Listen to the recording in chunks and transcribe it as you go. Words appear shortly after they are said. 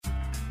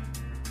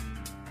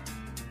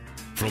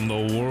From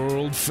the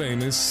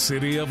world-famous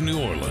city of New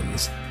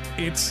Orleans,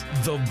 it's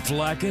the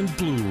Black and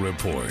Blue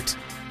Report.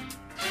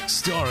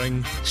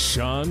 Starring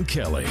Sean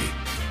Kelly,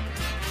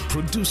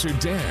 producer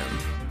Dan,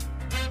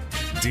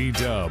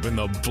 D-Dub and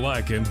the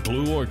Black and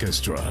Blue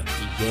Orchestra.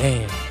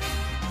 Yeah.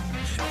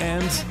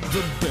 And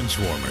the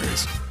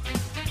Benchwarmers.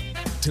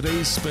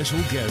 Today's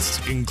special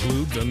guests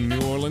include the New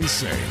Orleans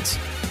Saints,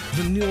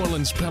 the New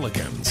Orleans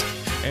Pelicans,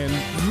 and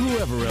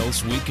whoever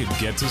else we could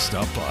get to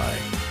stop by.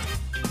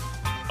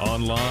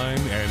 Online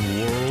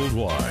and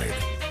worldwide,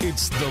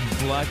 it's the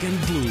Black and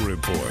Blue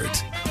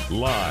Report.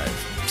 Live,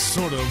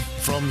 sort of,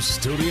 from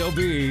Studio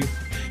B,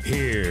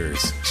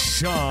 here's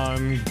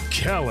Sean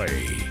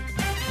Kelly.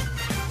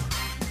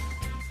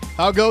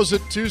 How goes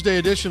it? Tuesday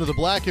edition of the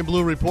Black and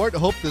Blue Report. I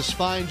hope this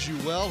finds you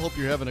well. Hope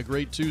you're having a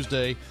great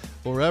Tuesday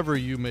wherever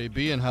you may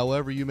be and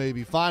however you may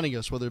be finding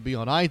us, whether it be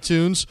on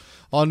iTunes,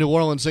 on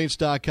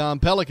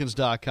NewOrleansSaints.com,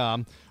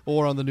 Pelicans.com,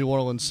 or on the New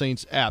Orleans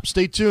Saints app.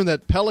 Stay tuned.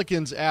 That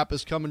Pelicans app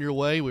is coming your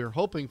way. We're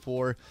hoping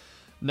for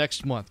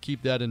next month.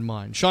 Keep that in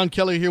mind. Sean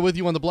Kelly here with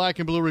you on the Black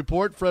and Blue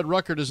Report. Fred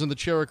Ruckert is in the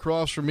chair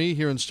across from me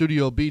here in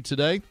Studio B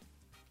today.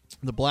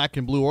 The Black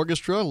and Blue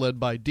Orchestra, led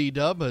by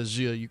D-Dub, as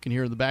you can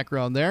hear in the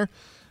background there,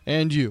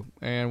 and you.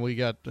 And we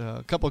got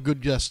a couple of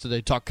good guests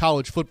today. Talk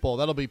college football.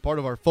 That'll be part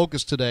of our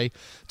focus today.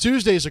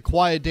 Tuesday is a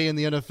quiet day in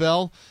the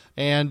NFL,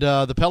 and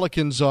the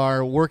Pelicans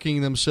are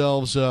working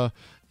themselves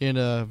in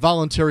a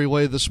voluntary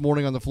way this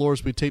morning on the floor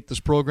as we tape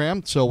this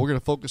program. So we're going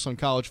to focus on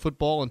college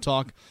football and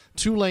talk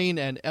Tulane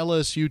and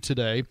LSU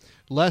today.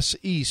 Les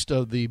East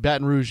of the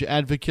Baton Rouge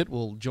Advocate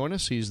will join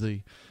us. He's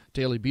the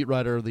daily beat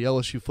writer of the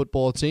LSU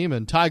football team.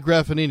 And Ty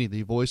Graffinini,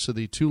 the voice of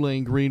the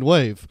Tulane Green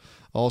Wave,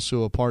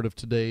 also a part of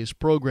today's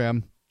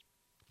program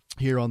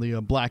here on the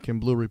Black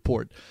and Blue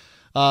Report.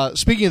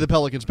 Speaking of the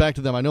Pelicans, back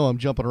to them. I know I'm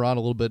jumping around a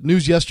little bit.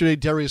 News yesterday,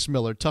 Darius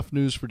Miller. Tough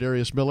news for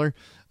Darius Miller.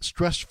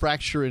 Stress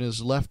fracture in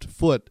his left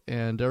foot,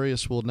 and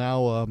Darius will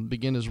now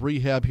begin his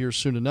rehab here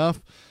soon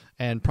enough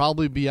and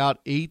probably be out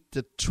 8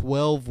 to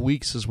 12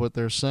 weeks is what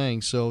they're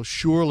saying. So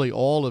surely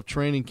all of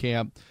training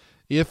camp,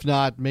 if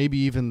not maybe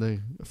even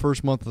the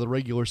first month of the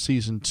regular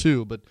season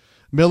too. But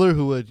Miller,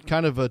 who had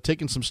kind of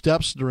taken some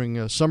steps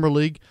during Summer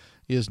League,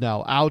 is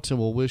now out, and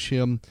we'll wish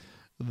him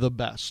the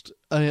best.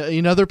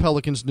 In other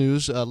Pelicans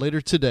news,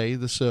 later today,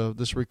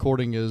 this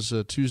recording is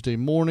Tuesday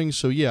morning,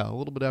 so yeah, a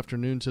little bit after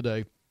noon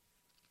today,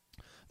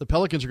 the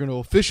Pelicans are going to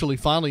officially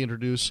finally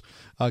introduce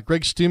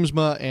Greg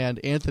Stiemsma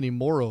and Anthony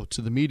Morrow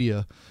to the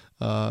media,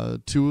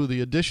 two of the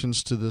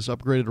additions to this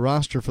upgraded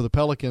roster for the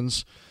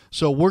Pelicans.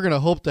 So we're going to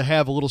hope to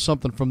have a little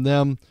something from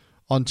them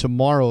on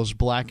tomorrow's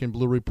Black and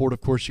Blue Report.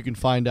 Of course, you can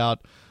find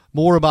out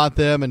more about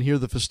them and hear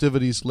the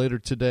festivities later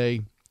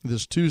today,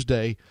 this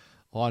Tuesday,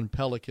 on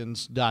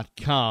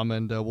Pelicans.com,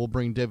 and we'll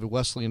bring David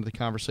Wesley into the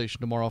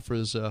conversation tomorrow for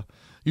his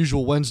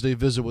usual Wednesday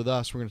visit with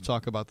us. We're going to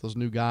talk about those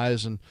new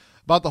guys and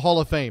about the Hall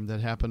of Fame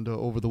that happened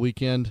over the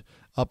weekend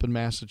up in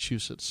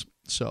Massachusetts.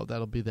 So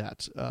that'll be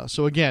that.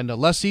 So again,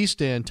 Les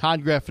East and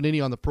Todd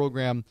Graffinini on the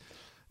program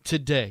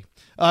today.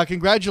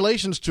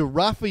 Congratulations to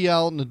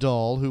Rafael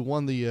Nadal, who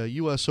won the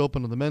U.S.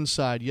 Open on the men's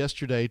side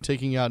yesterday,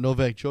 taking out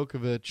Novak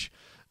Djokovic.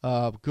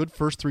 Good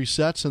first three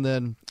sets, and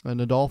then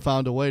Nadal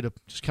found a way to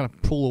just kind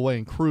of pull away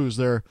and cruise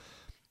there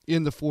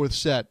in the fourth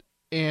set.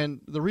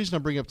 And the reason I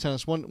bring up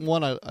tennis,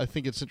 one, I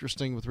think it's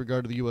interesting with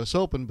regard to the U.S.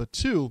 Open, but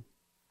two,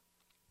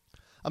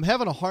 I'm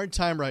having a hard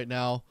time right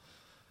now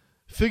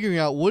figuring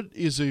out what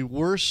is a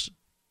worse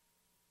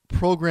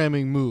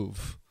programming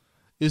move.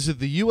 Is it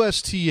the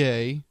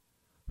USTA,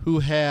 who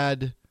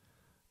had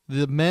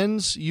the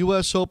men's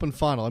U.S. Open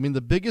final? I mean, the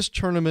biggest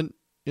tournament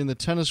in the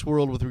tennis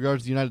world with regard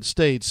to the United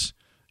States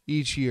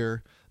each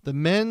year, the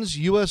men's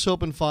U.S.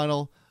 Open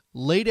final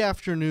late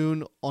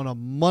afternoon on a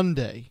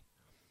Monday,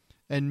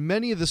 and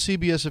many of the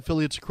CBS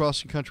affiliates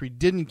across the country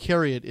didn't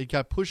carry it. It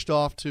got pushed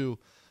off to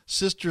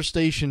sister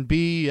station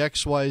B,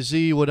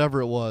 XYZ,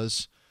 whatever it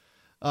was.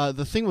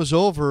 The thing was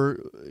over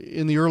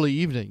in the early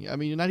evening. I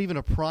mean, not even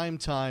a prime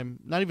time,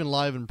 not even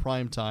live in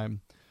prime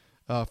time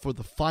for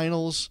the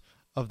finals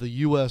of the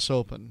U.S.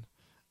 Open.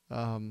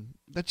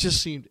 That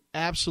just seemed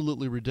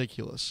absolutely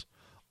ridiculous.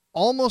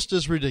 Almost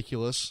as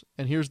ridiculous,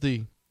 and here's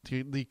the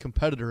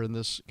competitor in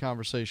this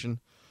conversation,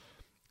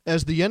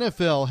 as the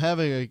NFL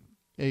having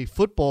a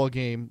football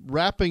game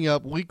wrapping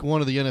up week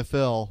one of the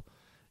NFL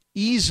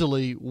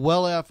easily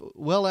well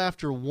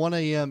after 1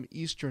 a.m.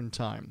 Eastern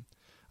time.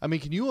 I mean,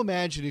 can you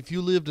imagine if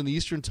you lived in the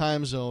Eastern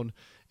time zone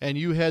and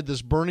you had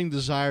this burning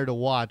desire to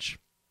watch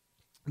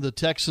the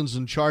Texans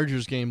and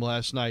Chargers game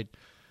last night?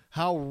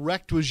 How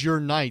wrecked was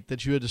your night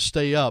that you had to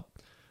stay up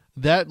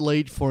that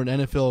late for an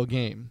NFL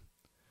game?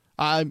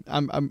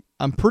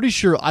 I'm pretty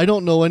sure I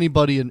don't know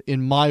anybody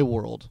in my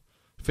world,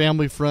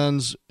 family,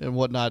 friends, and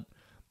whatnot,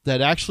 that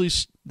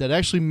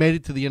actually made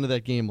it to the end of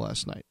that game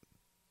last night.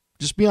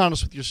 Just be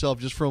honest with yourself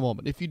just for a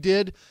moment. If you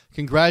did,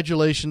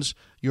 congratulations.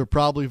 You're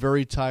probably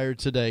very tired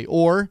today,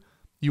 or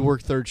you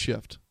work third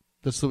shift.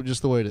 That's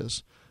just the way it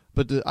is.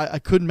 But I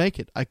couldn't make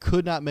it. I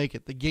could not make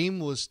it. The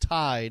game was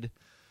tied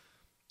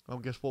I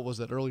guess, what was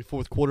that, early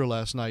fourth quarter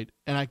last night,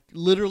 and I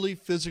literally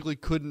physically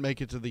couldn't make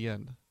it to the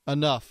end.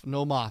 Enough.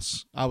 No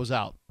mas. I was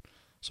out.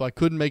 So I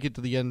couldn't make it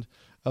to the end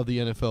of the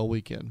NFL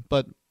weekend.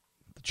 But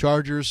the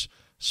Chargers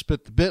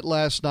spit the bit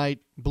last night,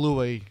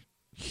 blew a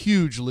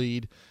huge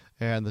lead,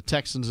 and the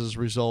Texans, as a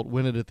result,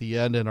 win it at the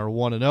end and are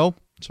 1-0.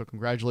 So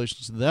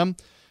congratulations to them.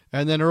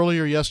 And then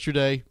earlier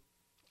yesterday,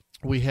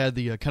 we had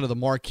the kind of the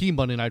marquee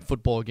Monday Night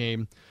Football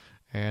game,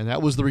 and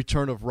that was the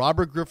return of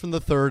Robert Griffin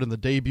III and the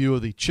debut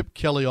of the Chip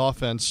Kelly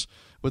offense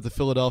with the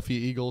Philadelphia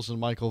Eagles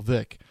and Michael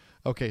Vick.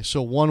 Okay,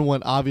 so one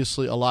went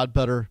obviously a lot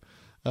better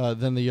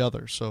than the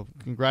other. So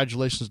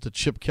congratulations to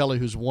Chip Kelly,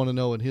 who's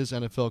 1-0 in his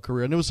NFL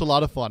career. And it was a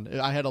lot of fun.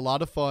 I had a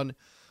lot of fun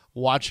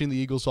watching the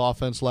Eagles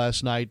offense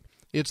last night.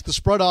 It's the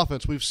spread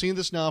offense. We've seen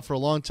this now for a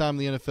long time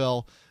in the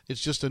NFL.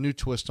 It's just a new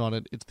twist on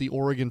it. It's the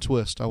Oregon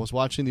twist. I was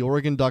watching the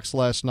Oregon Ducks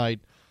last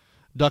night.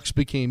 Ducks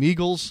became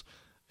Eagles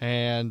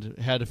and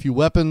had a few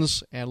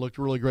weapons and looked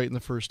really great in the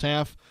first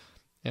half.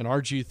 And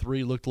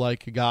RG3 looked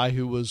like a guy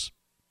who was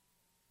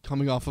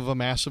coming off of a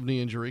massive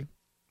knee injury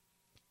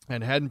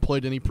and hadn't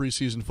played any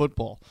preseason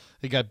football.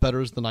 It got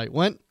better as the night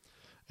went,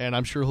 and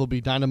I'm sure he'll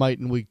be dynamite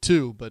in week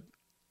 2. But,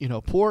 you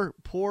know, poor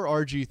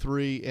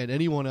RG3 and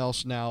anyone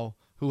else now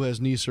who has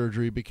knee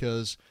surgery,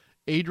 because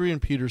Adrian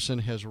Peterson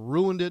has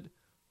ruined it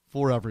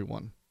for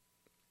everyone.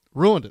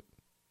 Ruined it.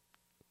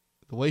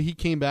 The way he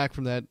came back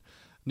from that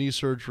knee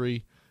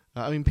surgery,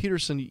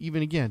 Peterson,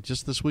 even again,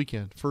 just this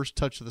weekend, first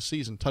touch of the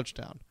season,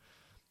 touchdown.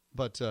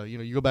 But,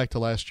 you go back to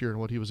last year and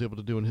what he was able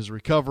to do in his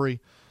recovery.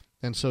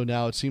 And so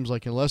now it seems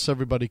like unless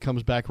everybody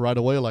comes back right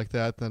away like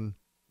that, then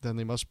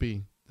they must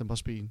be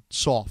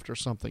soft or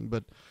something.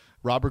 But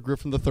Robert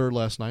Griffin III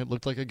last night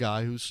looked like a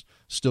guy who's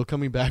still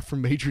coming back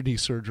from major knee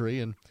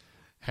surgery and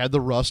had the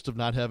rust of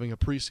not having a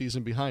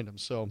preseason behind him.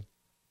 So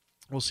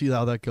we'll see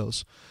how that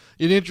goes.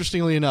 And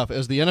interestingly enough,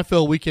 as the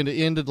NFL weekend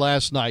ended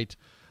last night,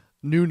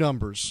 new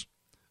numbers.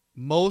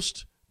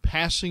 Most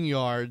passing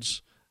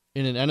yards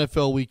in an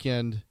NFL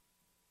weekend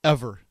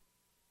ever.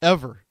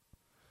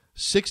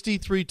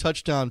 63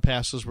 touchdown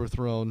passes were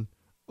thrown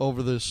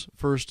over this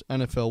first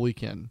NFL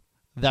weekend.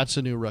 That's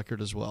a new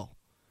record as well.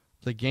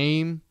 The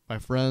game, my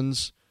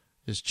friends,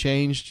 is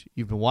changed.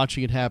 You've been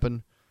watching it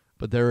happen,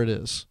 but there it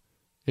is.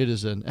 It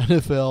is an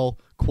NFL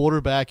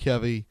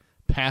quarterback-heavy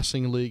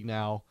passing league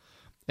now.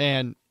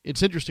 And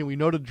it's interesting. We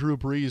noted Drew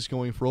Brees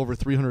going for over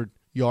 300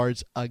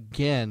 yards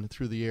again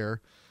through the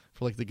air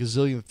for like the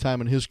gazillionth time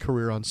in his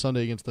career on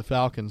Sunday against the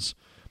Falcons.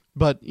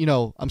 But,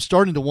 I'm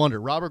starting to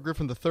wonder. Robert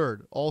Griffin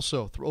III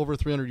also over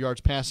 300 yards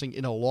passing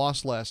in a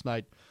loss last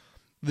night.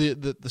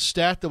 The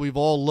stat that we've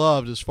all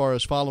loved as far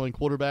as following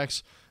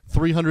quarterbacks,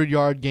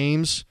 300-yard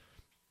games,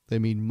 they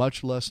mean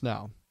much less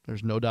now.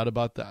 There's no doubt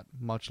about that.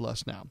 Much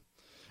less now.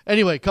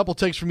 Anyway, a couple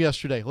takes from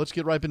yesterday. Let's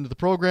get right into the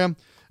program.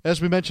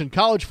 As we mentioned,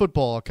 college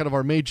football, kind of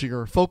our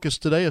major focus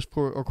today is,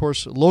 of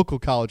course, local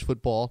college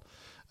football.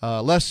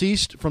 Les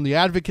East from The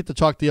Advocate to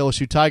talk the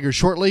LSU Tigers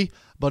shortly.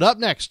 But up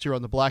next here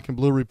on the Black and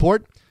Blue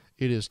Report,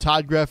 it is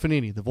Todd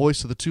Graffinini, the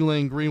voice of the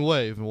Tulane Green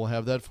Wave, and we'll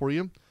have that for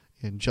you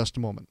in just a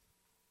moment.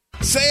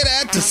 Say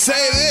that to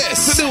say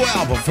this. The new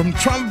album from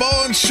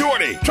Trombone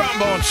Shorty.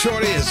 Trombone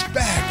Shorty is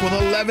back with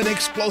 11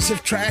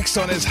 explosive tracks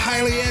on his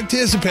highly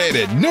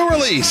anticipated new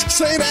release.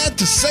 Say that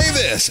to say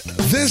this.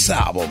 This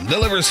album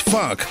delivers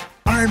funk,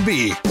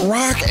 R&B,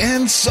 rock,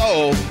 and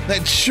soul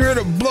that's sure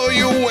to blow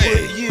you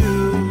away.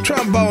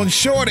 Trombone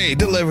Shorty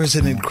delivers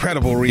an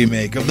incredible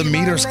remake of the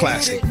Meters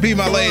classic, Be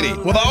My Lady,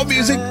 with all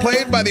music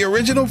played by the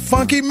original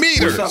Funky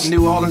Meters. What's up,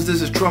 New Orleans?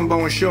 This is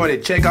Trombone Shorty.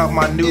 Check out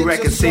my new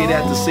record, Say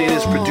That to Say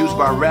This, produced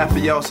by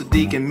Raphael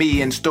Sadiq and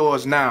me, in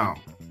stores now.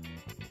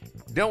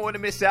 Don't want to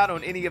miss out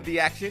on any of the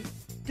action?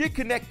 Get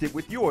connected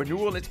with your New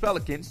Orleans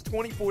Pelicans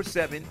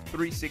 24/7,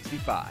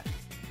 365.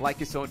 Like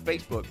us on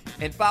Facebook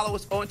and follow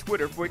us on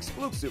Twitter for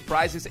exclusive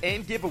prizes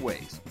and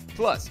giveaways.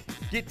 Plus,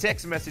 get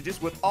text messages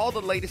with all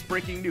the latest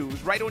breaking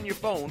news right on your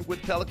phone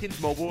with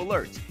Pelicans mobile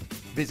alerts.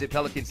 Visit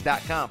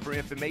Pelicans.com for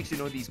information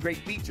on these great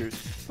features,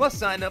 plus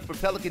sign up for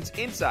Pelicans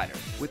Insider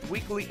with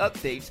weekly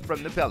updates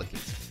from the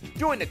Pelicans.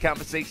 Join the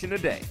conversation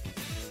today.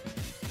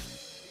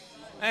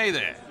 Hey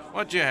there,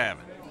 what you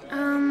having?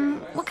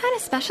 What kind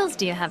of specials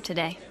do you have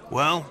today?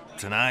 Well,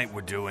 tonight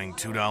we're doing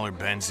 $2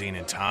 benzene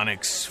and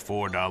tonics,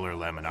 $4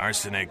 lemon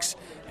arsenics,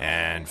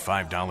 and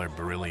 $5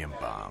 beryllium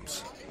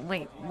bombs.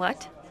 Wait,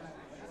 what?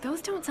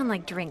 Those don't sound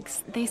like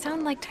drinks. They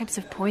sound like types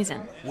of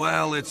poison.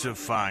 Well, it's a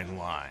fine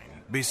line.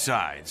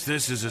 Besides,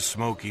 this is a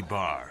smoky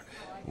bar.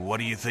 What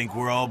do you think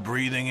we're all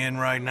breathing in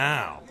right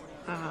now?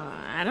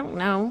 I don't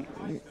know.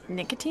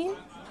 Nicotine?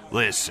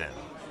 Listen,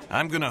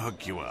 I'm gonna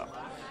hook you up.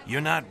 You're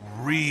not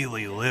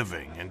really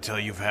living until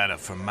you've had a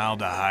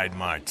formaldehyde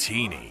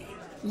martini.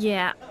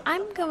 Yeah,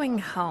 I'm going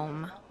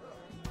home.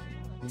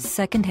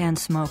 Secondhand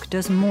smoke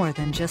does more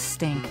than just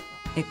stink.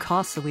 It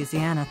costs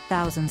Louisiana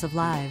thousands of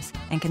lives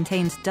and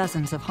contains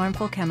dozens of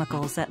harmful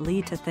chemicals that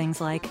lead to things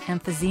like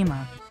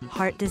emphysema,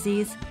 heart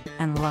disease,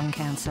 and lung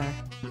cancer.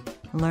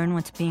 Learn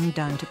what's being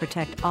done to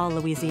protect all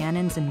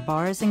Louisianans in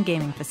bars and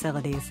gaming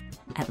facilities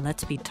at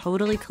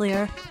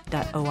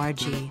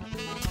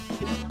letsbetotallyclear.org.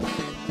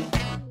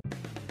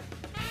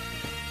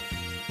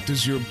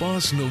 Does your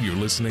boss know you're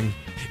listening?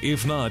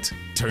 If not,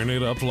 turn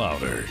it up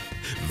louder.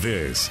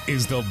 This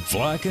is the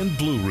Black and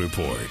Blue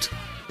Report.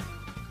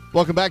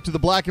 Welcome back to the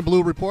Black and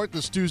Blue Report,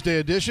 this Tuesday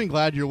edition.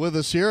 Glad you're with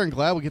us here, and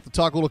glad we get to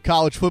talk a little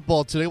college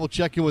football today. We'll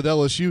check in with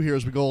LSU here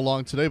as we go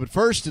along today. But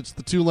first, it's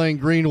the Tulane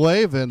Green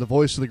Wave, and the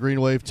voice of the Green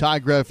Wave,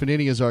 Todd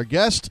Graffinini, is our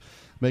guest,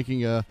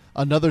 making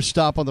another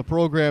stop on the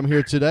program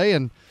here today.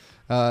 And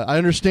I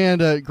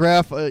understand,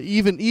 Graf,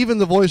 even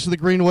the voice of the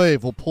Green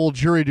Wave will pull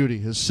jury duty,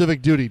 his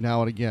civic duty,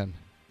 now and again.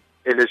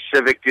 It is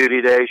Civic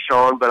Duty Day,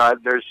 Sean, but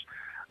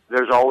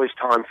there's always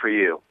time for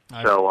you.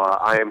 So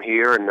I am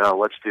here, and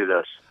let's do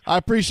this. I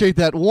appreciate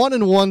that.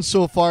 1-1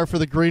 so far for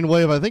the Green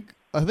Wave. I think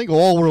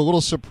all were a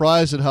little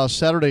surprised at how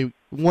Saturday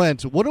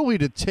went. What are we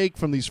to take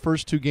from these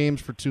first two games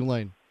for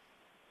Tulane?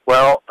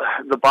 Well,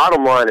 the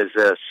bottom line is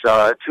this: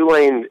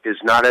 Tulane is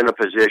not in a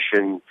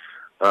position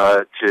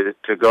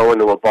to go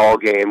into a ball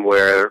game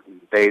where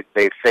they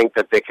think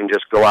that they can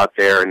just go out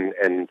there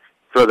and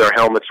throw their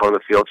helmets on the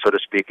field, so to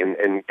speak,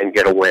 and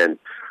get a win.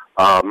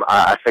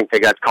 I think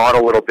they got caught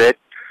a little bit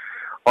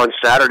on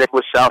Saturday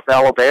with South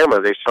Alabama.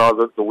 They saw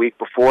the week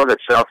before that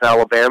South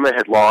Alabama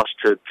had lost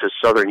to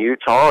Southern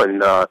Utah,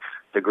 and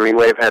the Green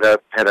Wave had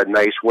a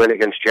nice win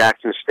against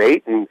Jackson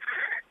State. And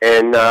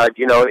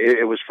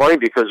it was funny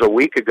because a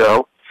week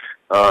ago,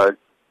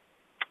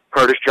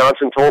 Curtis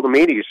Johnson told the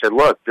media, he said,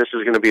 "Look, this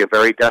is going to be a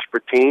very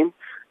desperate team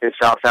in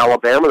South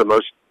Alabama. The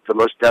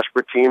most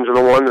desperate teams are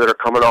the ones that are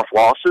coming off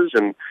losses,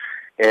 and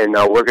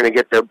we're going to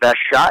get their best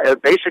shot."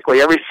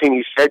 Basically, everything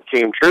he said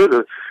came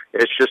true.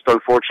 It's just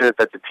unfortunate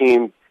that the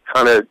team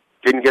kind of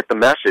didn't get the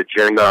message,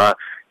 and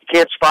you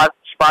can't spot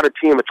a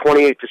team a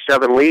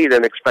 28-7 lead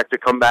and expect to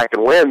come back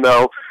and win.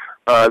 Though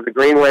the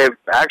Green Wave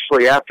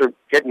actually, after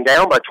getting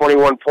down by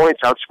 21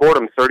 points, outscored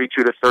them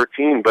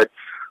 32-13, but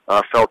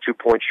fell 2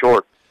 points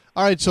short.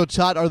 All right, so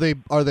Todd, are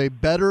they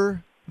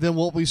better than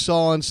what we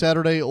saw on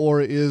Saturday, or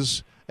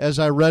is, as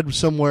I read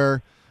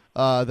somewhere,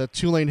 that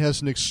Tulane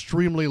has an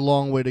extremely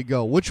long way to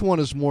go? Which one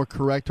is more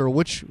correct, or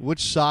which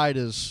side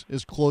is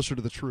closer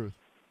to the truth?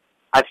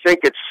 I think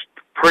it's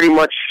pretty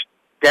much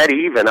dead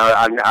even.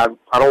 I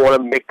don't want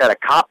to make that a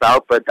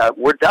cop-out, but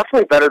we're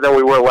definitely better than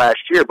we were last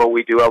year, but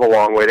we do have a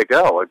long way to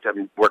go. I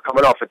mean, we're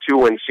coming off a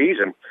 2-win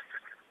season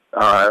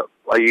a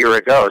year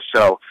ago,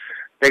 so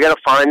they got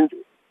to find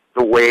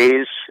the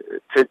ways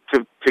to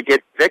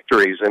get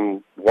victories,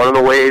 and one of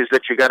the ways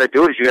that you got to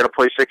do is you got to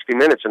play 60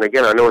 minutes. And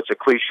again, I know it's a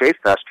cliche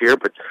fest here,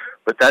 but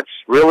that's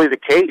really the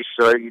case.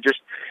 You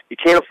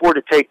can't afford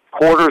to take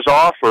quarters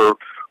off or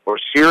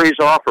series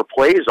off or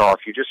plays off.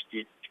 You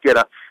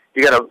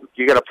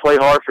gotta play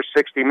hard for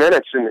 60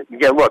 minutes. And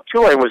again, look,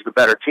 Tulane was the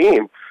better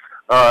team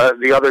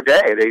the other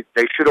day.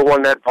 They should have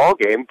won that ball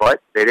game,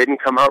 but they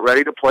didn't come out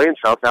ready to play, and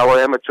South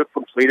Alabama took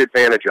complete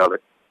advantage of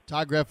it.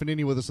 Todd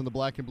Graffinini with us in the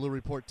Black and Blue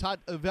Report. Todd,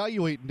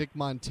 evaluate Nick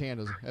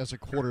Montana as a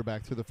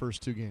quarterback through the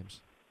first two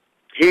games.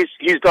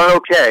 He's done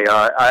okay.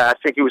 I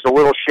think he was a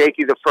little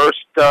shaky the first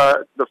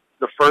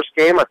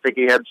game. I think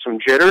he had some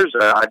jitters.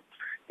 I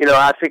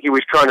think he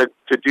was trying to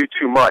do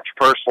too much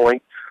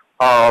personally.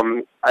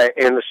 In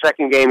the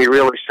second game, he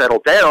really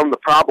settled down. The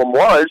problem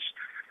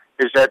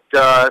is that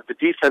the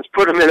defense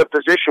put him in a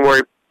position where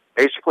he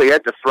basically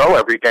had to throw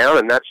every down,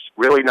 and that's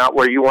really not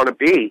where you want to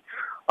be.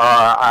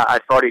 I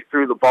thought he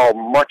threw the ball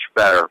much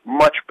better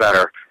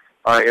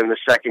in the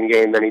second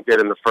game than he did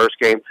in the first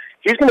game.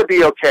 He's going to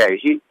be okay.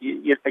 He's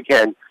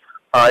in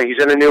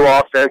a new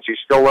offense. He's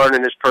still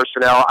learning his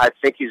personnel. I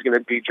think he's going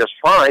to be just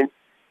fine.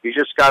 He's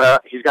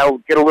got to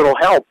get a little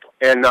help,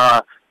 and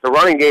the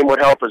running game would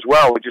help as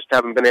well. We just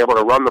haven't been able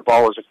to run the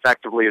ball as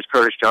effectively as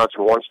Curtis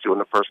Johnson wants to in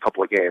the first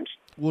couple of games.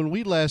 When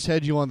we last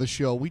had you on the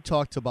show, we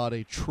talked about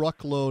a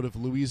truckload of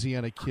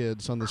Louisiana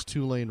kids on this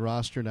Tulane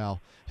roster now.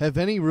 Have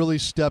any really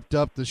stepped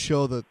up to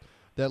show that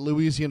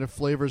Louisiana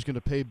flavor is going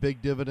to pay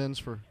big dividends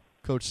for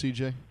Coach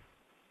CJ?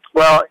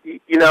 Well,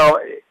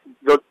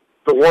 the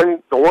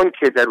one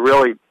kid that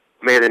really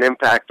made an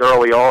impact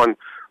early on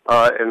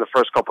in the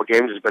first couple of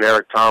games has been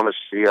Eric Thomas,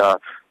 the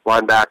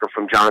linebacker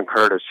from John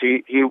Curtis.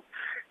 He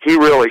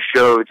really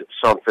showed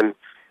something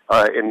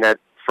in that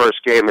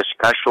first game,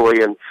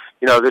 especially. And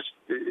this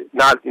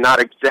not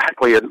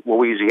exactly a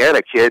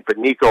Louisiana kid, but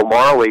Nico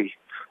Marley,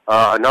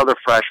 another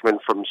freshman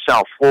from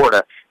South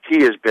Florida.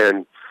 He has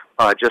been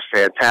just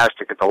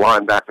fantastic at the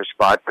linebacker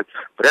spot. But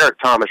Eric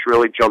Thomas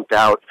really jumped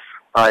out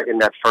in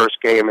that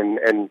first game,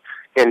 and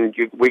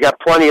we got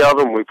plenty of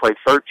them. We played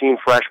 13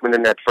 freshmen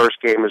in that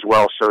first game as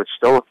well, so it's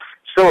still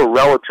a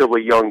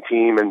relatively young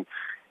team, and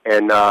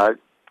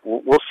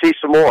we'll see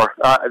some more.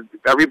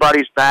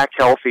 Everybody's back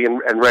healthy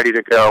and ready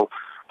to go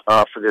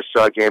for this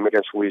game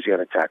against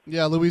Louisiana Tech.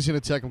 Yeah, Louisiana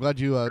Tech. I'm glad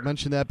you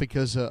mentioned that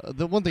because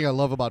the one thing I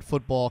love about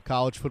football,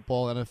 college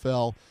football,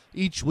 NFL,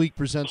 each week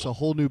presents a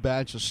whole new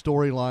batch of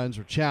storylines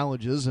or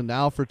challenges, and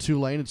now for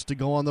Tulane it's to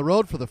go on the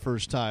road for the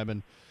first time.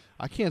 And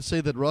I can't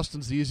say that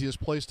Ruston's the easiest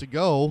place to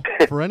go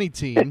for any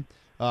team.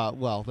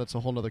 Well, that's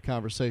a whole other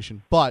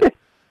conversation. But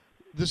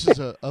this is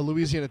a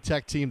Louisiana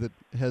Tech team that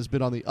has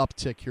been on the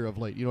uptick here of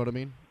late. You know what I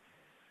mean?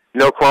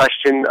 No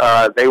question.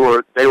 They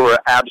were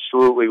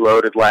absolutely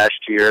loaded last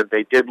year.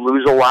 They did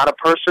lose a lot of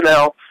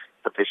personnel,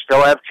 but they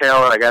still have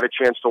talent. I got a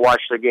chance to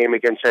watch the game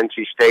against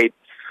NC State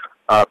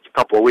a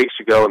couple of weeks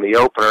ago in the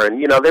opener,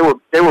 and they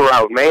were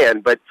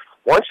outmanned. But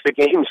once the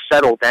game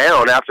settled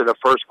down after the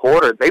first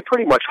quarter, they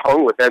pretty much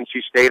hung with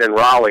NC State and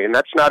Raleigh, and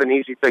that's not an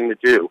easy thing to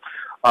do.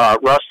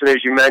 Ruston,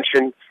 as you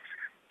mentioned,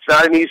 it's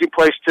not an easy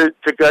place to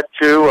get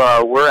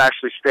to. We're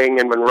actually staying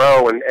in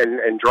Monroe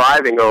and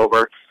driving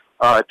over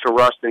to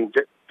Ruston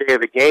day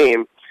of the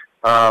game.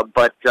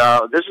 But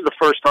this is the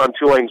first time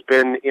Tulane's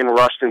been in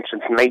Ruston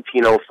since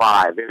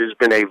 1905. It has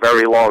been a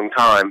very long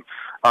time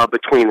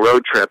between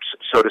road trips,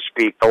 so to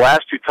speak. The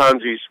last two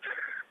times these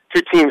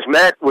two teams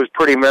met was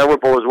pretty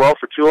memorable as well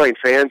for Tulane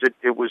fans.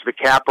 It was the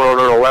capper on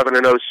an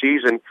 11-0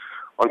 season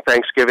on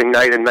Thanksgiving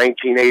night in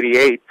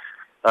 1988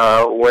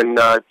 when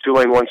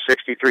Tulane won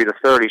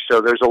 63-30.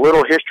 So there's a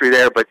little history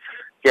there, but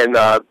again,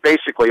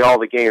 basically all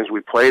the games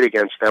we played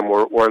against them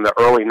were in the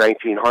early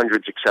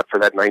 1900s except for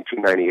that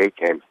 1998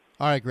 game.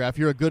 All right, Graf,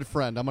 you're a good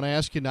friend. I'm going to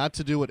ask you not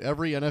to do what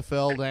every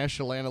NFL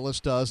national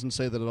analyst does and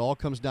say that it all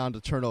comes down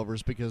to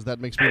turnovers, because that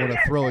makes me want to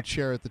throw a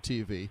chair at the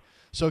TV.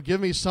 So give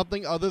me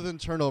something other than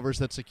turnovers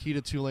that's a key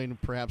to Tulane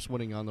perhaps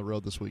winning on the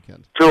road this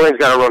weekend. Tulane's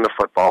got to run the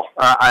football.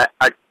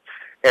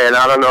 And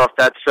I don't know if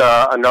that's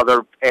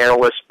another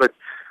analyst, but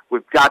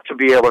we've got to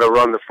be able to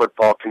run the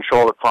football,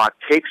 control the clock,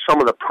 take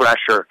some of the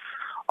pressure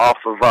off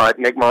of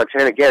Nick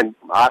Montana. Again,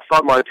 I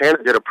thought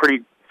Montana did a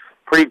pretty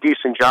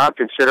decent job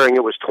considering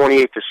it was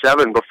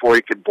 28-7 before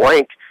he could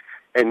blink,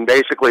 and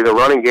basically the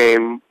running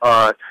game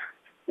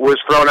was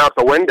thrown out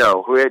the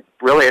window. We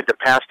really had to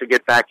pass to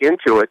get back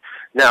into it.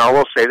 Now, I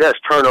will say this,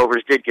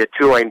 turnovers did get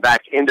Tulane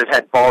back into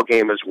that ball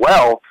game as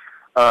well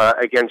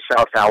against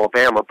South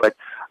Alabama, but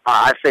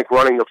I think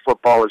running the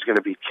football is going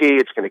to be key.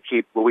 It's going to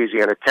keep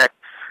Louisiana Tech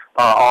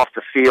off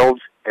the field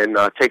and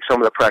take some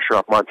of the pressure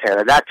off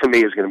Montana. That, to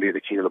me, is going to be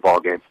the key to the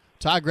ball game.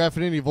 Todd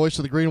Graffinini, voice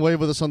of the Green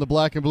Wave, with us on the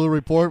Black and Blue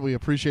Report. We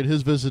appreciate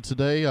his visit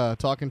today,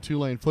 talking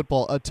Tulane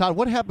football. Todd,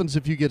 what happens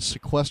if you get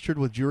sequestered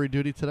with jury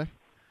duty today?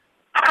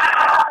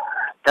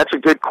 That's a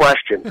good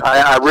question.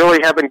 I really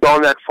haven't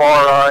gone that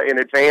far in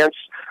advance.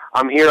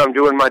 I'm here. I'm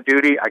doing my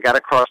duty. I got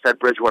to cross that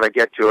bridge when I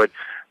get to it,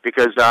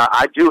 because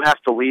I do have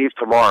to leave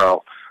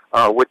tomorrow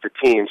with the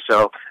team.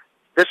 So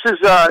this is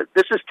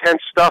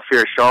tense stuff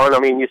here, Sean. I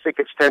mean, you think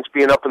it's tense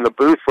being up in the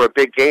booth for a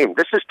big game.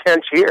 This is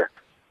tense here.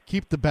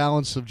 Keep the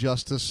balance of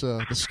justice,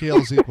 the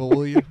scales equal,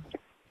 will you?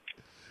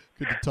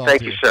 Good to talk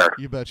Thank to you, sir.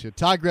 You betcha.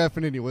 Todd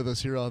Graffinini with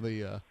us here on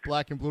the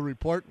Black and Blue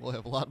Report. We'll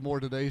have a lot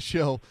more today's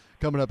show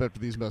coming up after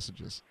these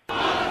messages.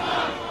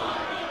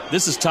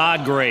 This is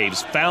Todd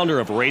Graves, founder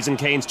of Raising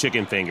Cane's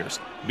Chicken Fingers.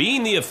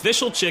 Being the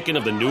official chicken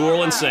of the New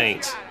Orleans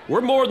Saints,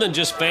 we're more than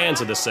just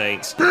fans of the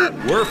Saints.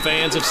 We're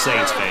fans of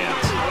Saints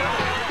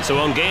fans. So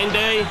on game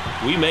day,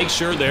 we make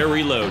sure they're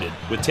reloaded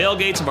with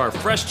tailgates of our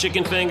fresh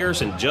chicken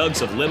fingers and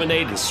jugs of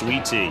lemonade and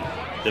sweet tea.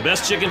 The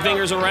best chicken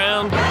fingers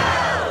around?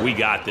 We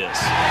got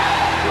this.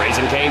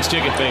 Raising Cane's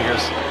Chicken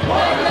Fingers.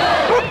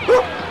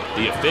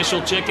 The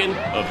official chicken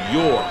of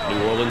your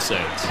New Orleans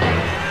Saints.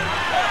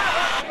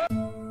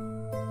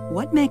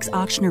 What makes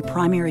Ochsner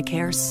Primary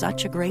Care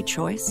such a great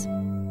choice?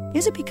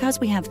 Is it because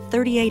we have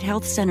 38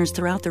 health centers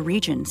throughout the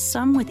region,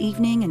 some with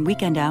evening and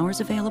weekend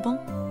hours available?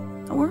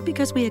 Or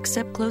because we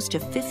accept close to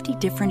 50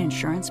 different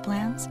insurance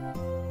plans?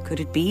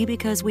 Could it be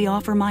because we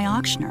offer My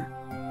Ochsner,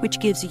 which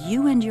gives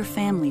you and your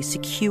family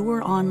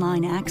secure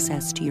online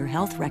access to your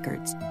health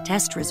records,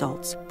 test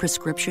results,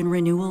 prescription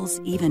renewals,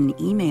 even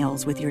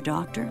emails with your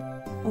doctor?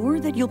 Or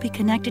that you'll be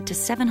connected to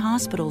 7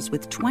 hospitals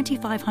with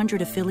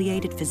 2,500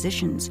 affiliated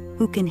physicians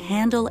who can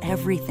handle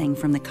everything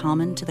from the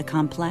common to the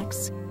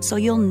complex, so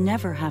you'll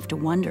never have to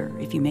wonder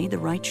if you made the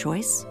right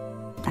choice?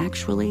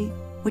 Actually,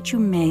 what you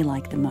may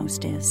like the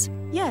most is...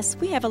 Yes,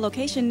 we have a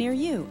location near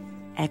you.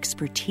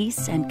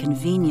 Expertise and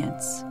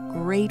convenience.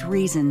 Great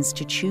reasons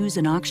to choose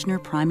an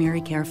Ochsner primary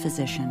care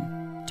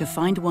physician. To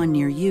find one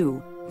near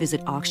you,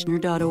 visit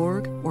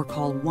Ochsner.org or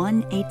call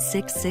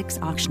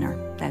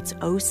 1-866-OCHSNER. That's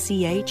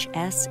OCHSNER.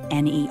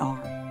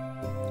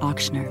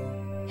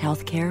 Ochsner.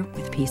 Healthcare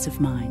with peace of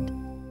mind.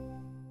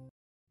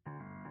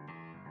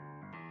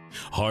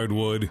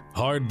 Hardwood,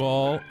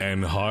 hardball,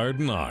 and hard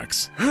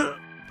knocks.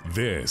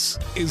 This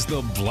is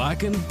the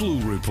Black and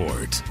Blue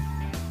Report.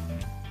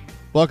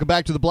 Welcome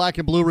back to the Black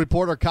and Blue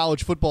Report. Our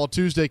College Football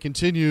Tuesday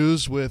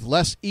continues with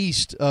Les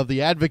East of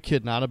the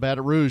Advocate, not a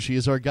Baton Rouge. He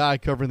is our guy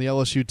covering the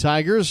LSU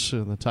Tigers.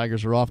 And the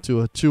Tigers are off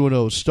to a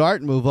 2-0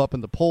 start, move up in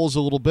the polls a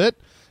little bit.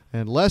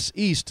 And Les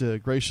East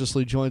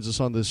graciously joins us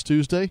on this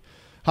Tuesday.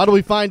 How do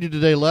we find you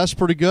today, Les?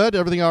 Pretty good?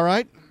 Everything all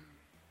right?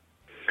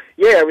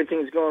 Yeah,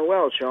 everything's going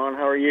well, Sean.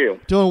 How are you?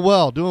 Doing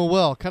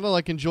well. Kind of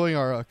like enjoying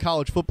our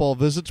college football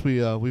visits.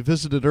 We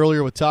visited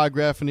earlier with Todd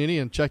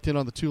Graffinini and checked in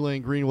on the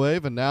Tulane Green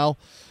Wave, and now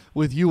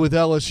with you with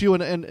LSU.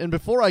 And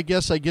before I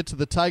get to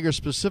the Tigers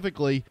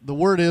specifically, the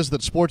word is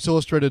that Sports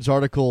Illustrated's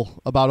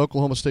article about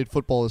Oklahoma State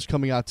football is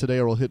coming out today,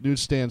 or will hit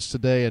newsstands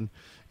today, and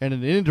in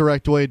an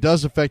indirect way it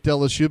does affect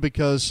LSU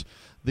because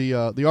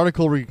The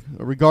article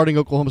regarding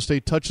Oklahoma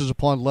State touches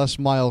upon Les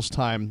Miles'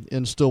 time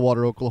in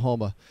Stillwater,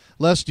 Oklahoma.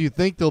 Les, do you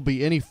think there'll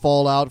be any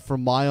fallout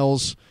from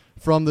Miles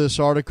from this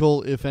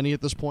article, if any,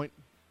 at this point?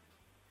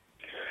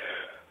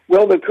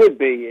 Well, there could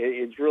be.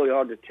 It's really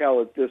hard to tell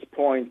at this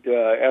point.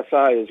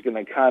 SI is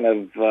going to kind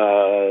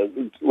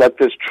of let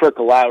this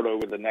trickle out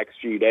over the next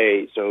few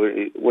days, so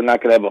we're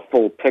not going to have a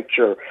full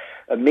picture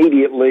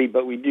immediately,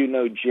 but we do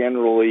know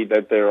generally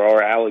that there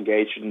are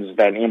allegations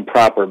that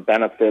improper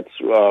benefits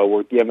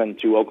were given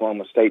to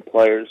Oklahoma State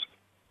players.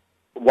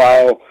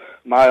 While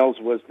Miles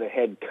was the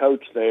head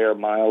coach there,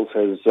 Miles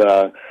has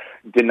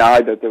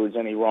denied that there was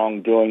any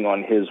wrongdoing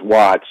on his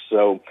watch.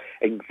 So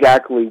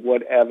exactly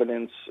what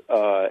evidence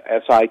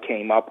SI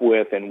came up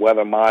with and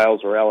whether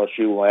Miles or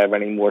LSU will have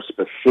any more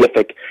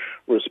specific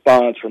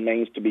response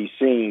remains to be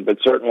seen. But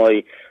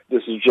certainly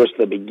this is just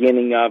the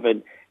beginning of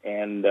it,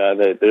 and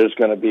that there's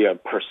going to be a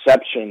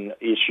perception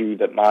issue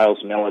that Miles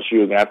and LSU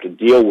are going to have to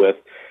deal with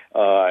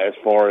as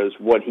far as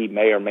what he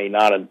may or may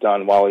not have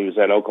done while he was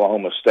at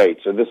Oklahoma State.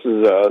 So this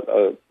is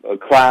a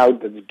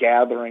cloud that's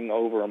gathering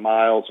over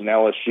Miles and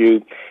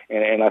LSU,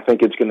 and I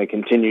think it's going to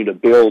continue to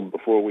build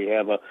before we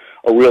have a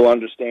real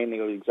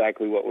understanding of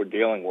exactly what we're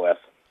dealing with.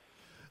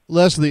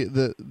 Les,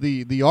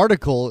 the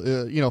article,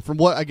 from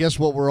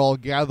what we're all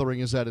gathering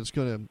is that it's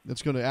going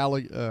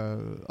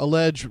to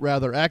allege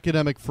rather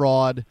academic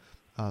fraud,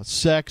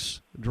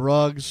 sex,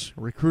 drugs,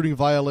 recruiting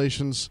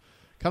violations,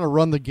 kind of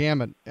run the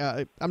gamut.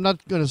 I'm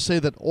not going to say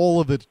that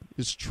all of it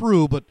is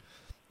true, but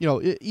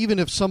even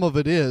if some of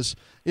it is,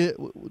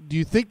 do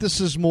you think this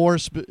is more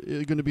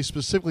going to be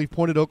specifically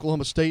pointed at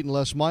Oklahoma State and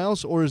Les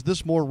Miles, or is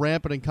this more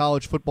rampant in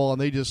college football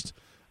and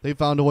they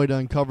found a way to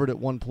uncover it at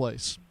one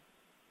place?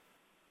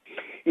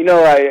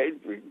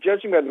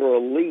 Judging by the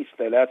release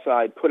that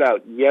SI put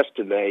out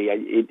yesterday,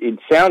 it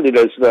sounded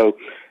as though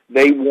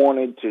they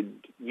wanted to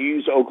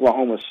use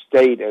Oklahoma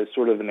State as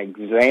sort of an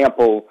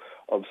example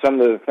of some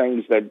of the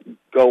things that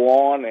go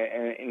on,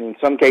 and in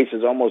some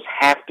cases almost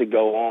have to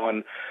go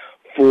on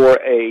for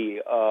a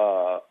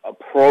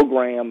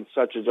program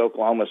such as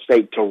Oklahoma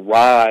State to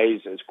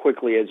rise as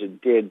quickly as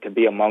it did, to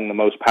be among the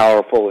most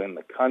powerful in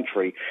the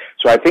country.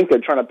 So I think they're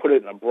trying to put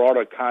it in a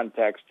broader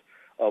context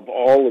of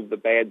all of the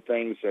bad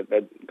things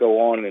that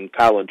go on in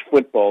college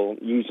football,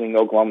 using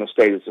Oklahoma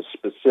State as a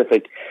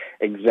specific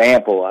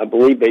example. I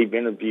believe they've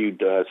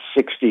interviewed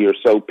 60 or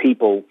so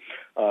people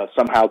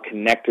somehow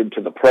connected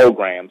to the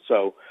program.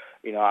 So,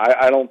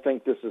 I don't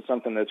think this is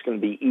something that's going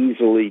to be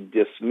easily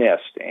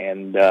dismissed.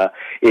 And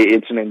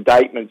it's an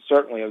indictment,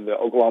 certainly, of the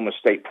Oklahoma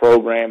State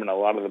program and a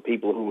lot of the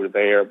people who were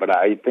there. But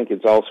I think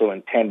it's also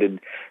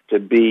intended to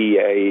be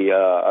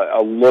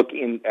a look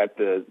in at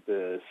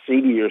the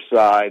seedier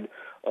side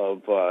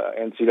of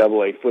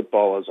NCAA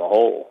football as a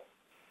whole.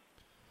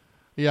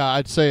 Yeah,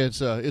 I'd say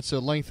it's a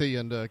lengthy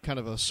and kind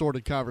of a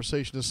sordid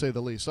conversation, to say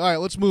the least. All right,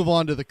 let's move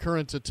on to the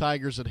current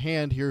Tigers at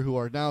hand here, who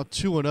are now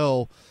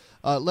 2-0.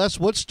 Les,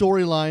 what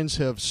storylines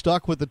have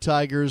stuck with the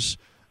Tigers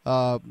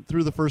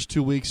through the first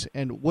 2 weeks,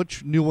 and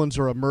which new ones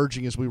are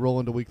emerging as we roll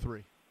into Week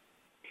 3?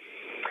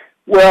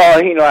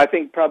 Well, I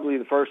think probably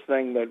the first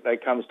thing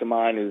that comes to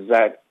mind is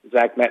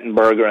Zach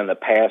Mettenberger in the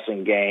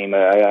passing game.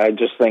 I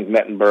just think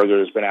Mettenberger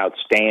has been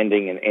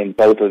outstanding in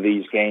both of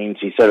these games.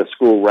 He set a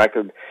school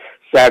record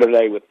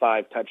Saturday with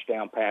 5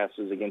 touchdown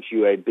passes against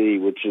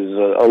UAB, which is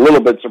a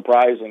little bit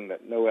surprising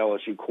that no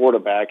LSU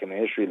quarterback in the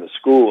history of the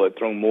school had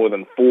thrown more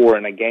than 4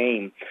 in a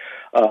game.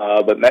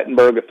 But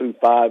Mettenberger threw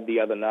 5 the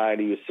other night.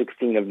 He was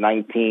 16 of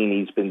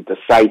 19. He's been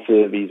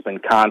decisive. He's been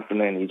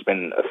confident. He's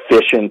been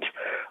efficient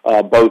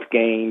both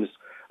games.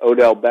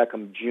 Odell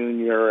Beckham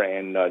Jr.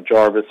 and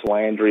Jarvis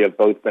Landry have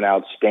both been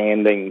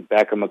outstanding.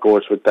 Beckham, of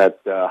course, with that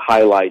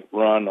highlight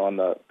run on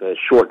the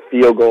short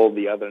field goal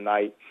the other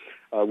night,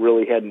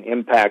 really had an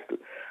impact.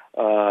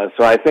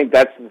 So I think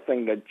that's the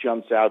thing that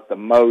jumps out the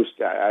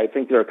most. I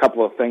think there are a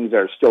couple of things that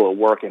are still a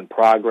work in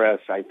progress.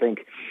 I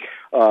think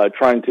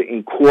trying to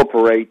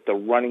incorporate the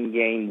running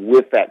game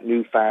with that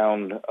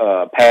newfound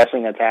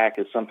passing attack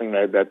is something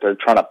that they're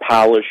trying to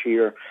polish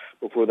here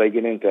before they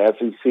get into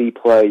SEC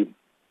play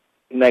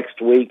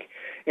next week.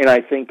 And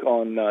I think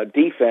on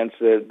defense,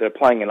 they're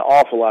playing an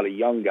awful lot of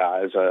young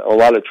guys, a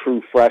lot of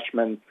true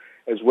freshmen,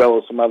 as well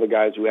as some other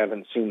guys who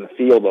haven't seen the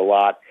field a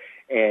lot.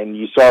 And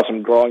you saw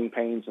some growing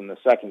pains in the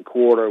second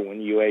quarter when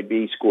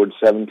UAB scored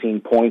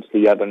 17 points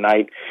the other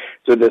night.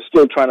 So they're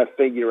still trying to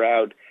figure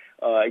out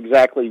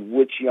exactly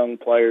which young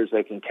players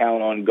they can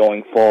count on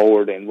going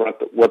forward and what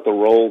the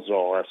roles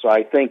are. So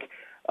I think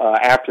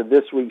after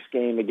this week's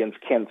game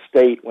against Kent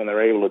State, when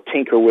they're able to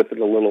tinker with it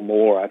a little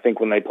more, I think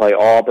when they play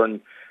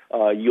Auburn,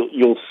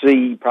 you'll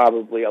see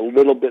probably a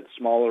little bit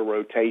smaller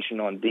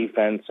rotation on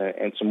defense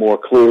and some more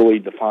clearly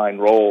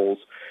defined roles.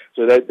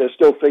 So they're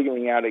still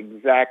figuring out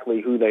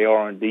exactly who they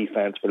are on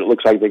defense, but it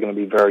looks like they're going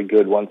to be very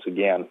good once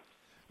again.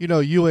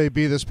 UAB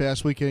this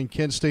past weekend,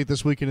 Kent State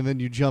this weekend, and then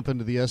you jump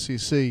into the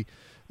SEC.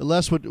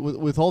 Les,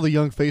 with all the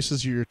young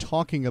faces you're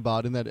talking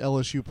about in that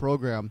LSU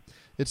program,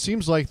 it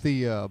seems like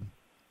the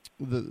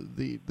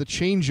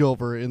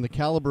changeover in the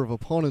caliber of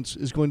opponents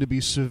is going to be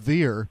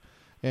severe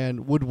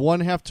And would one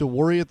have to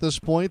worry at this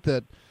point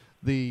that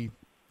the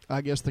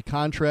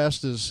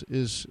contrast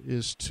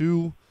is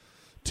too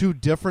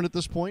different at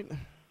this point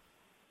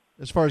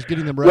as far as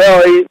getting them ready?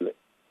 Well,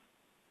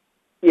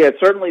 yeah,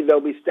 certainly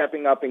they'll be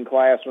stepping up in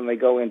class when they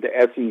go into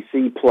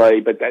SEC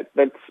play, but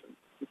that's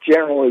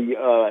generally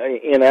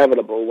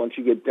inevitable once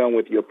you get done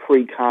with your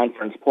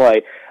pre-conference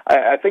play.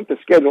 I think the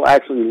schedule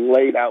actually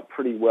laid out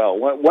pretty well.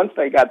 Once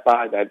they got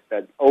by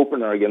that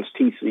opener against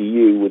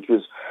TCU, which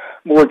was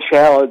more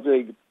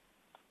challenging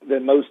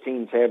than most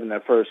teams have in their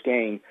first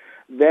game,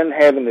 then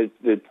having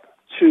the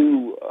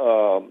two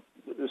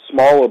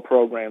smaller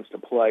programs to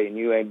play in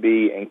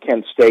UAB and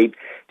Kent State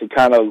to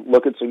kind of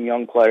look at some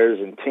young players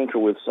and tinker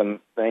with some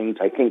things,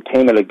 I think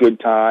came at a good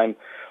time.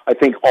 I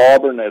think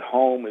Auburn at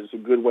home is a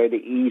good way to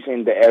ease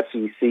into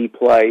SEC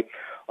play.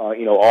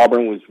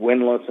 Auburn was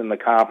winless in the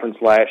conference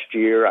last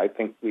year. I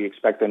think we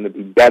expect them to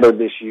be better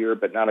this year,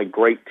 but not a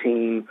great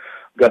team.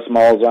 Gus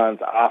Malzahn's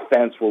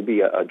offense will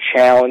be a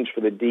challenge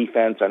for the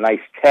defense, a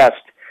nice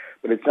test,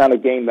 but it's not a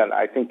game that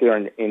I think they're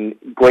in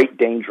great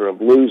danger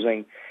of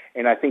losing.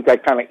 And I think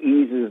that kind of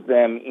eases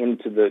them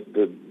into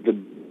the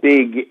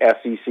big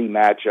SEC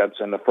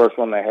matchups, and the first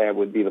one they have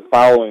would be the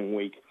following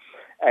week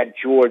at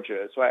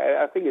Georgia. So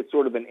I think it's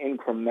sort of an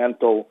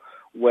incremental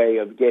way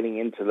of getting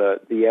into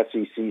the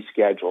SEC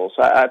schedule.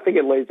 So I think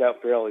it lays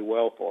out fairly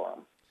well for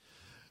them.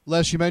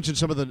 Les, you mentioned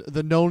some of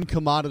the known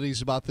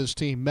commodities about this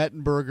team.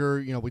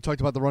 Mettenberger, we talked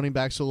about the running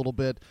backs a little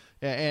bit,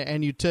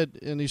 and you said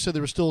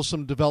there was still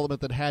some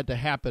development that had to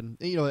happen.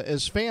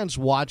 As fans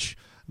watch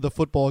the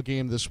football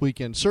game this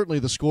weekend, certainly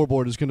the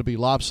scoreboard is going to be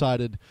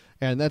lopsided,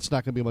 and that's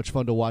not going to be much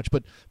fun to watch.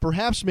 But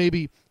perhaps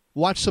maybe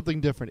watch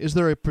something different. Is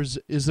there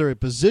a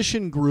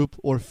position group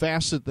or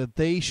facet that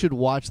they should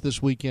watch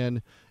this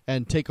weekend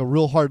and take a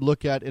real hard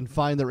look at and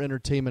find their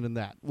entertainment in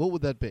that? What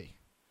would that be?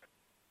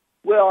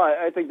 Well,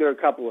 I think there are a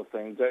couple of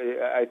things.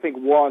 I think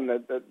one,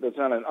 that's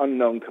not an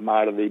unknown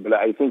commodity, but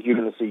I think you're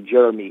going to see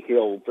Jeremy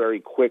Hill very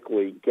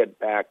quickly get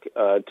back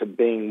to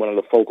being one of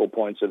the focal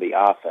points of the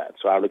offense.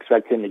 So I would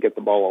expect him to get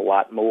the ball a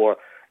lot more,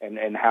 and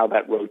how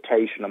that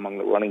rotation among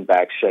the running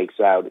backs shakes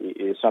out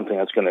is something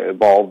that's going to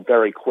evolve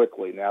very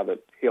quickly now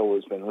that Hill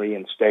has been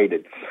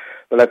reinstated.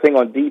 But I think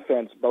on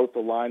defense, both the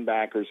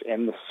linebackers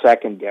and the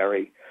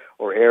secondary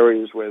are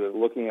areas where they're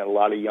looking at a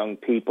lot of young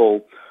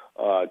people.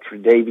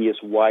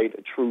 Tre'Davious White,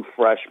 a true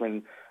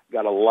freshman,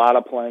 got a lot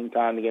of playing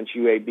time against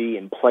UAB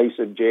in place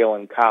of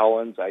Jalen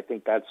Collins. I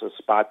think that's a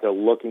spot they're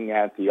looking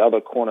at. The other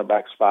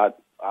cornerback spot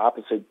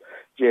opposite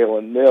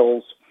Jalen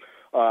Mills.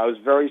 I was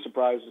very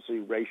surprised to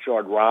see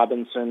Rayshard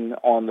Robinson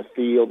on the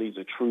field. He's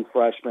a true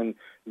freshman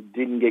who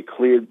didn't get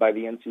cleared by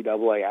the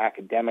NCAA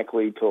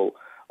academically till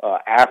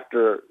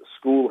after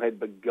school had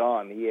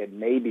begun. He had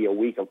maybe a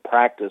week of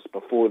practice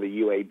before the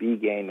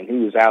UAB game, and he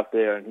was out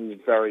there, and he was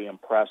very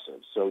impressive.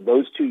 So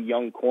those two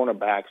young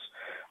cornerbacks,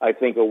 I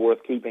think, are worth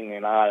keeping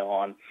an eye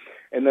on.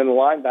 And then the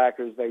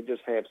linebackers, they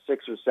just have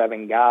 6 or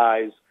 7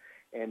 guys,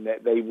 and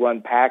they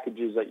run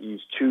packages that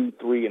use 2,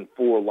 3, and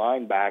 4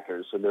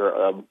 linebackers. So there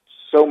are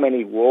so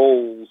many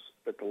roles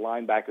that the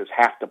linebackers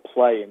have to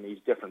play in these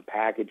different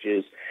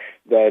packages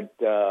that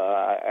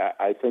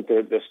I think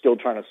they're still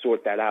trying to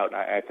sort that out.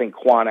 I think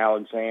Quan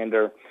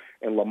Alexander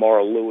and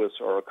Lamar Lewis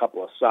are a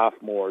couple of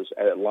sophomores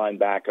at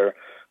linebacker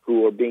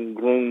who are being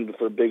groomed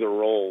for bigger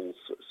roles.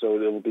 So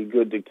it will be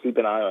good to keep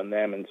an eye on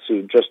them and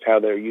see just how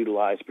they're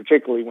utilized,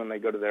 particularly when they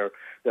go to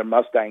their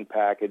Mustang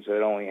package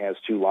that only has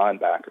 2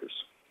 linebackers.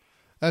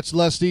 That's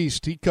Les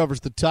East. He covers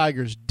the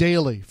Tigers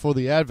daily for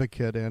The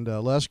Advocate. And,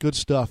 Les, good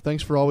stuff.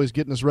 Thanks for always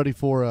getting us ready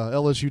for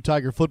LSU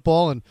Tiger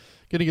football and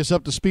getting us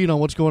up to speed on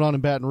what's going on in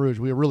Baton Rouge.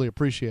 We really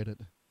appreciate it.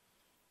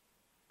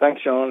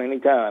 Thanks, Sean.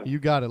 Anytime. You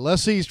got it.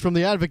 Les East from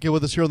The Advocate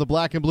with us here on the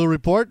Black and Blue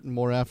Report. And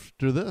more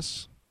after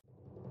this.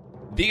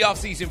 The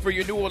offseason for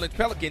your New Orleans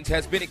Pelicans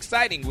has been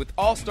exciting with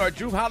All-Star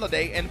Jrue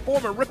Holiday and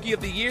former Rookie of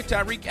the Year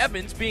Tyreke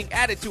Evans being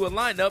added to a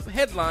lineup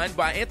headlined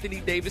by Anthony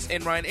Davis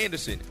and Ryan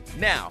Anderson.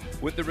 Now,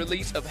 with the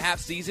release of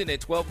half-season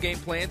and 12-game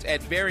plans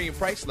at varying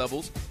price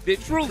levels, there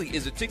truly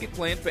is a ticket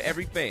plan for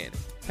every fan.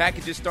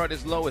 Packages start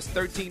as low as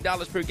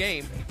 $13 per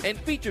game and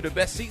feature the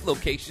best seat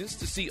locations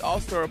to see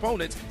All-Star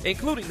opponents,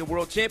 including the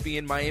world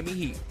champion Miami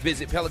Heat.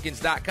 Visit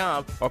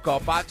Pelicans.com or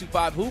call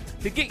 525-HOOP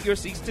to get your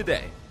seats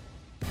today.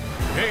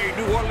 Hey,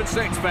 New Orleans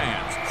Saints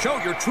fans, show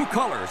your true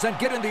colors and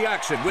get in the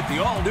action with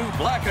the all-new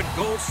Black and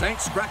Gold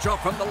Saints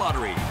scratch-off from the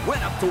lottery. Win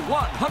up to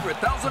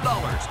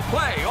 $100,000.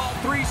 Play all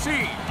 3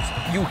 seeds.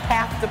 You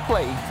have to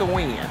play to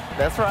win.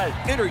 That's right.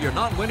 Enter your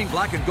non-winning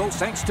Black and Gold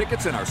Saints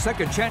tickets in our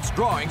second chance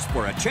drawings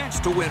for a chance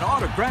to win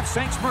autographed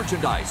Saints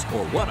merchandise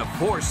or one of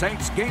 4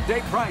 Saints game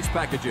day prize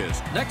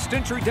packages. Next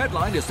entry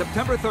deadline is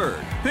September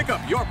 3rd. Pick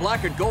up your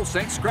Black and Gold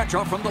Saints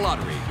scratch-off from the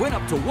lottery. Win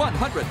up to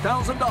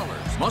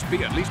 $100,000. Must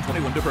be at least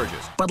 21 to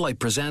purchase. Bud Light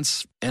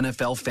presents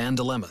NFL Fan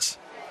Dilemmas.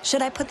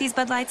 Should I put these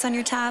Bud Lights on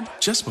your tab?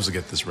 Just supposed to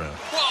get this round.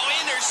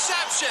 Whoa,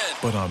 interception!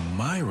 But on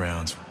my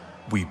rounds,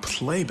 we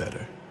play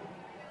better.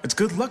 It's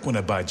good luck when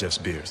I buy Jeff's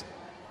beers.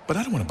 But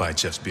I don't want to buy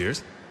Jeff's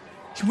beers.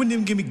 He wouldn't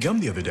even give me gum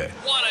the other day.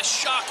 What a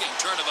shocking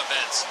turn of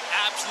events.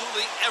 Absolutely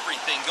absolutely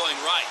everything going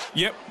right.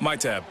 Yep, my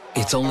tab.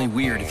 It's only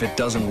weird if it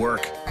doesn't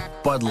work.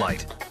 Bud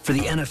Light. For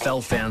the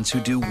NFL fans who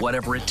do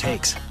whatever it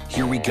takes.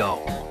 Here we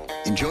go.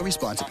 Enjoy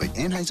responsibly.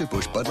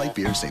 Anheuser-Busch Bud Light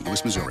Beer, St.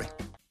 Louis, Missouri.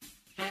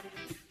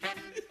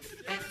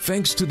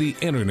 Thanks to the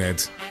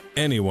internet,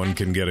 anyone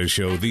can get a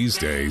show these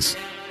days.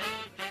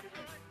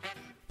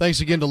 Thanks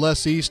again to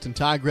Les East and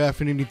Ty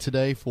Graffinini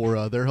today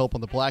for their help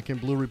on the Black and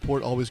Blue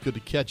Report. Always good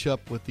to catch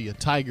up with the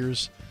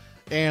Tigers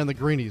and the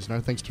Greenies. And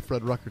our thanks to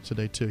Fred Rucker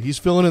today, too. He's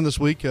filling in this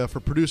week for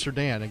Producer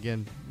Dan.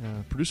 Again,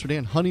 Producer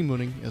Dan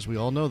honeymooning, as we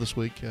all know, this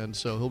week. And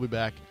so he'll be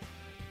back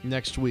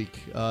next week.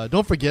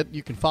 Don't forget,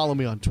 you can follow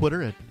me on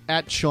Twitter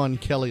at Sean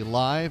Kelly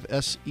Live,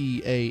 SeanKelley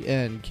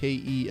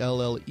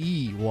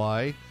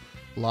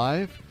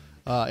Live.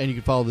 And you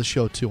can follow the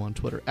show, too, on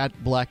Twitter,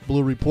 at Black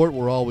Blue Report.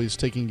 We're always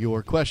taking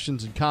your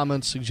questions and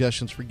comments,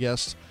 suggestions for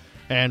guests,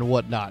 and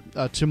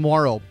whatnot.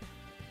 Tomorrow,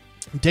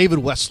 David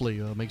Wesley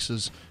makes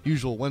his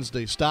usual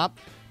Wednesday stop.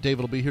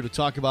 David will be here to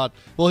talk about,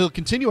 well, he'll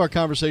continue our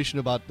conversation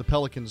about the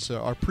Pelicans,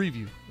 our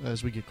preview,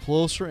 as we get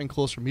closer and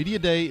closer. Media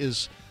Day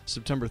is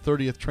September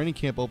 30th. Training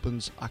camp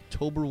opens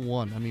October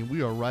 1. I mean,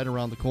 we are right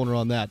around the corner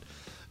on that.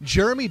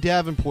 Jeremy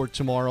Davenport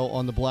tomorrow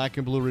on the Black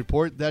and Blue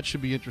Report. That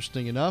should be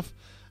interesting enough.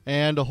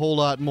 And a whole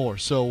lot more.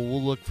 So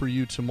we'll look for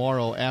you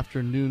tomorrow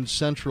afternoon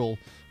Central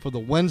for the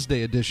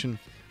Wednesday edition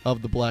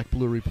of the Black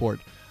Blue Report.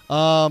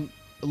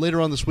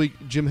 Later on this week,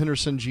 Jim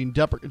Henderson, Gene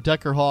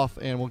Deckerhoff,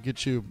 and we'll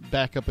get you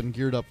back up and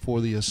geared up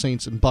for the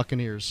Saints and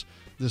Buccaneers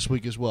this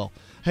week as well.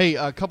 Hey,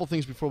 a couple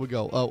things before we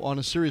go. On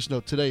a serious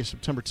note, today,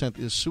 September 10th,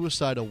 is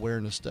Suicide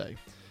Awareness Day.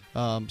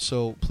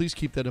 So please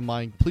keep that in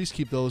mind. Please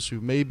keep those who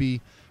may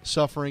be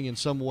suffering in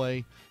some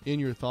way in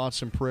your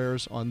thoughts and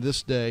prayers on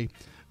this day.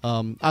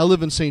 I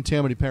live in St.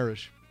 Tammany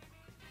Parish,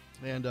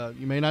 and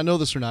you may not know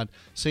this or not.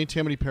 St.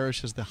 Tammany Parish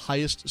has the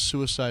highest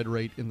suicide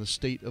rate in the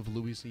state of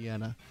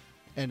Louisiana,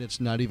 and it's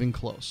not even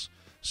close.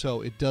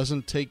 So it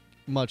doesn't take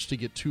much to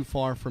get too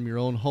far from your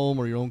own home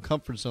or your own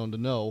comfort zone to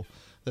know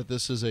that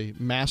this is a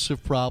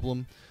massive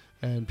problem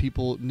and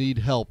people need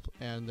help,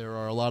 and there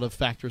are a lot of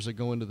factors that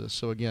go into this.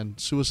 So again,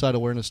 Suicide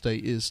Awareness Day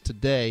is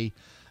today,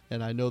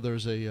 and I know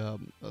there's a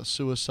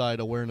suicide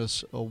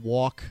awareness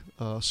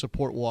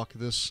support walk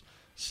this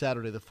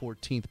Saturday the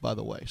 14th, by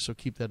the way, so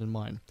keep that in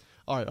mind.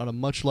 All right, on a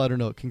much lighter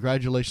note,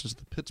 congratulations to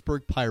the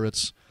Pittsburgh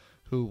Pirates,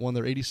 who won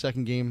their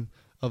 82nd game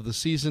of the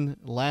season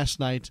last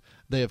night.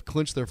 They have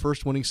clinched their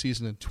first winning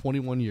season in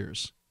 21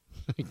 years.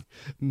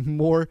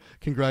 More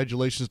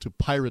congratulations to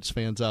Pirates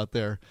fans out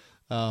there.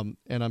 And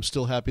I'm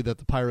still happy that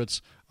the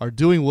Pirates are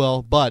doing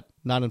well, but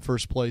not in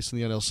first place in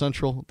the NL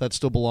Central. That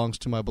still belongs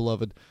to my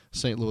beloved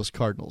St. Louis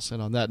Cardinals.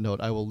 And on that note,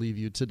 I will leave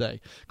you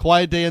today.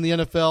 Quiet day in the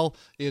NFL.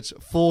 It's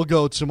full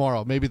go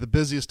tomorrow, maybe the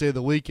busiest day of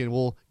the week, and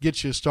we'll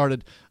get you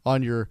started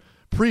on your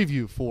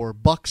preview for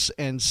Bucks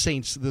and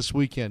Saints this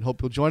weekend.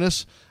 Hope you'll join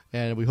us,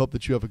 and we hope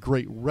that you have a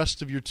great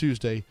rest of your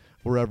Tuesday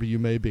wherever you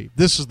may be.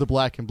 This is the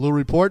Black and Blue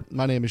Report.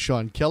 My name is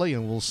Sean Kelly,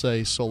 and we'll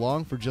say so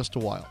long for just a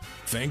while.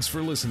 Thanks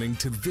for listening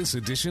to this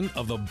edition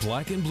of the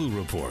Black and Blue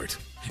Report.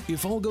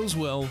 If all goes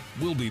well,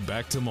 we'll be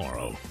back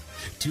tomorrow.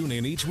 Tune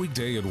in each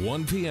weekday at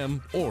 1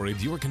 p.m. or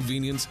at your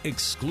convenience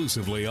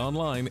exclusively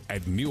online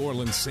at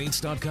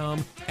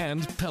NewOrleansSaints.com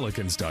and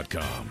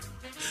Pelicans.com.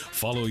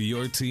 Follow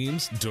your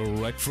teams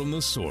direct from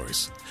the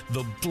source,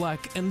 the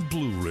Black and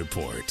Blue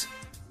Report.